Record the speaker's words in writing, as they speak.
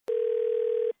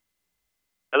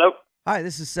Hello? Hi,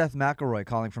 this is Seth McElroy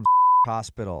calling from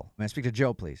Hospital. May I speak to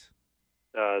Joe, please?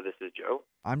 This is Joe.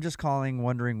 I'm just calling,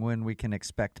 wondering when we can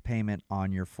expect payment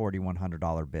on your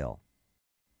 $4,100 bill.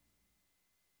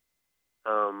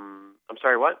 I'm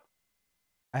sorry, what?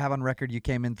 I have on record you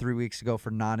came in 3 weeks ago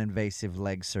for non-invasive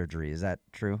leg surgery. Is that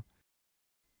true?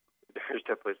 There's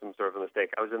definitely some sort of a mistake.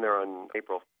 I was in there on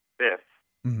April 5th.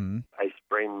 Mm-hmm. I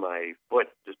sprained my foot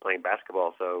just playing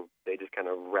basketball, so they just kind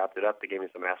of wrapped it up. They gave me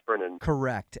some aspirin and...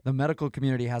 Correct. The medical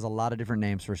community has a lot of different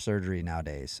names for surgery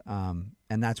nowadays, and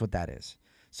that's what that is.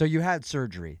 So you had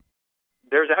surgery.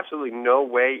 There's absolutely no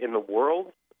way in the world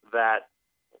that...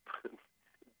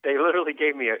 They literally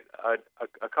gave me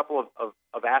a couple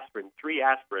of aspirin, 3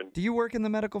 aspirin. Do you work in the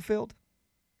medical field?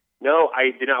 No, I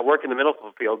did not work in the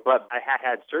medical field, but I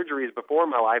had surgeries before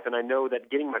in my life, and I know that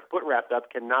getting my foot wrapped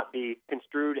up cannot be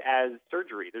construed as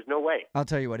surgery. There's no way. I'll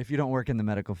tell you what, if you don't work in the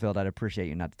medical field, I'd appreciate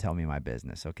you not to tell me my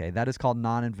business, okay? That is called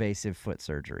non-invasive foot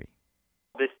surgery.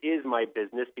 This is my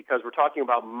business because we're talking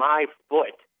about my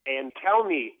foot. And tell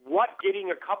me what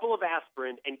getting a couple of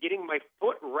aspirin and getting my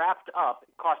foot wrapped up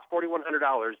cost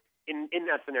 $4,100 in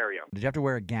that scenario. Did you have to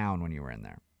wear a gown when you were in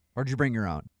there? Or did you bring your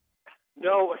own?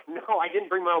 No, I didn't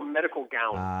bring my own medical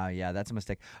gown. Yeah, that's a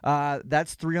mistake.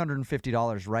 That's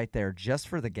 $350 right there just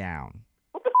for the gown.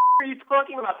 What the are you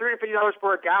talking about? $350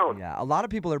 for a gown? Yeah, a lot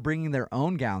of people are bringing their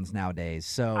own gowns nowadays.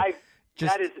 So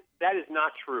that is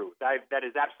not true. That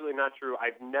is absolutely not true.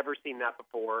 I've never seen that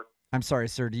before. I'm sorry,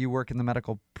 sir. Do you work in the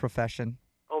medical profession?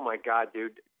 Oh, my God,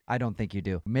 dude. I don't think you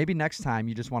do. Maybe next time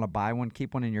you just want to buy one,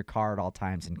 keep one in your car at all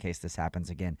times in case this happens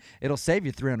again. It'll save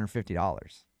you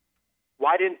 $350.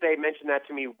 Why didn't they mention that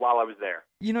to me while I was there?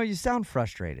 You know, you sound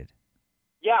frustrated.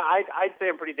 Yeah, I'd say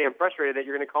I'm pretty damn frustrated that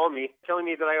you're going to call me telling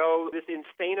me that I owe this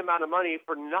insane amount of money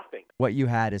for nothing. What you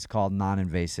had is called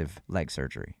non-invasive leg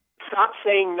surgery. Stop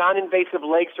saying non-invasive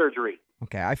leg surgery.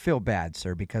 Okay, I feel bad,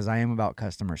 sir, because I am about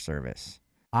customer service.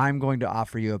 I'm going to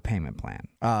offer you a payment plan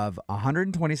of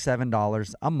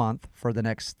 $127 a month for the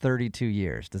next 32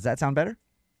 years. Does that sound better?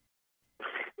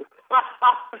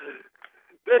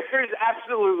 There's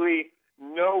absolutely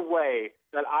no way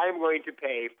that I'm going to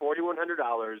pay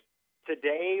 $4,100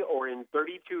 today or in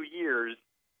 32 years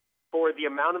for the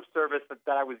amount of service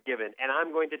that I was given. And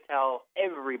I'm going to tell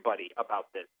everybody about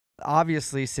this.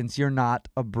 Obviously, since you're not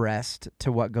abreast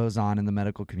to what goes on in the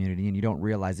medical community and you don't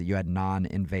realize that you had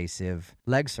non-invasive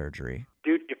leg surgery.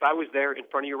 Dude, if I was there in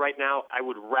front of you right now, I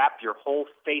would wrap your whole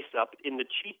face up in the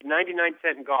cheap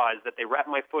 99-cent gauze that they wrap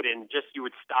my foot in just so you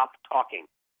would stop talking.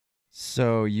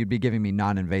 So you'd be giving me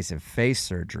non-invasive face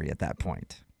surgery at that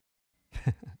point.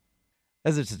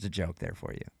 That's just a joke there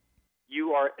for you.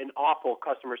 You are an awful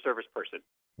customer service person.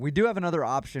 We do have another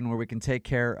option where we can take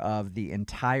care of the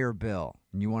entire bill,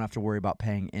 and you won't have to worry about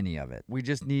paying any of it. We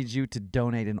just need you to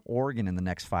donate an organ in the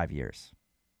next 5 years.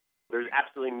 There's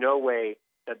absolutely no way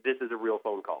that this is a real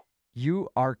phone call. You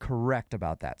are correct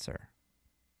about that, sir.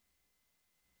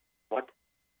 What?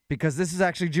 Because this is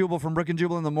actually Jubal from Brook and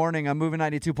Jubal in the Morning. I'm moving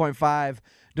 92.5,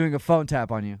 doing a phone tap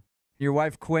on you. Your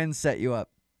wife, Quinn, set you up.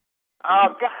 Oh,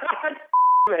 God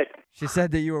damn it. She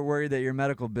said that you were worried that your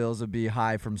medical bills would be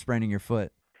high from spraining your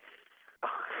foot.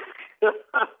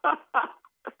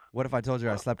 What if I told you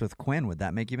I slept with Quinn? Would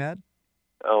that make you mad?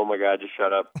 Oh, my God, just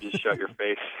shut up. Just shut your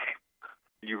face.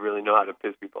 You really know how to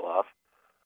piss people off.